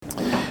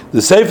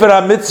The Sefer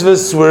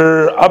HaMitzvahs,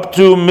 we're up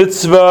to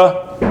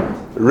Mitzvah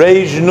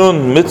Reish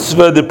Nun,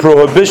 Mitzvah, the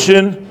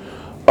prohibition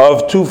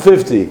of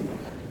 250.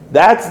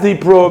 That's the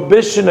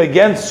prohibition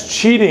against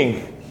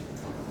cheating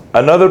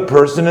another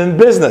person in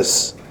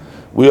business.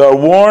 We are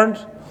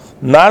warned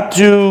not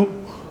to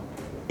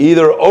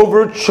either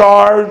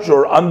overcharge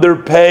or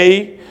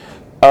underpay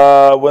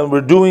when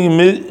we're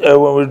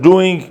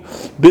doing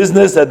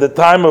business at the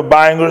time of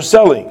buying or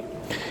selling.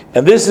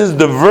 And this is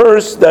the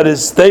verse that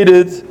is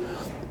stated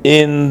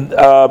in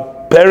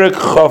Perek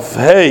Chaf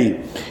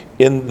Hei,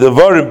 in the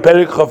Varim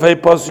Perek Chaf Hei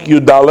Pasuk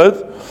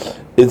Yudalet.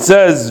 It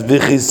says,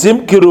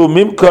 "V'chisim kiru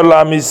mimkar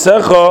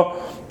la'misecha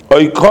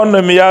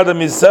oikona miyad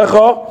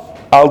misecha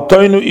al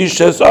toinu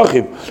ishes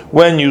achiv."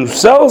 When you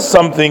sell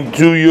something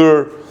to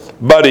your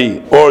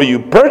buddy or you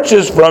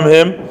purchase from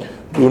him,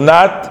 do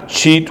not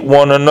cheat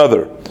one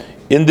another.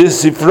 In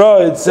this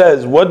Sifra it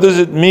says, what does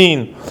it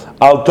mean?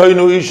 Al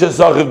toinu ishes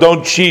achiv,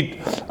 don't cheat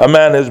a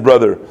man his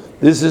brother.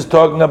 This is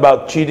talking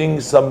about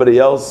cheating somebody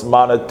else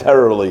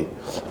monetarily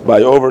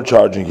by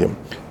overcharging him.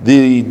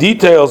 The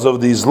details of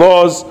these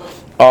laws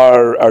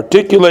are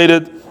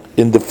articulated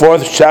in the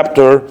 4th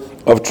chapter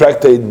of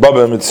Tractate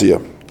Baba Metzia.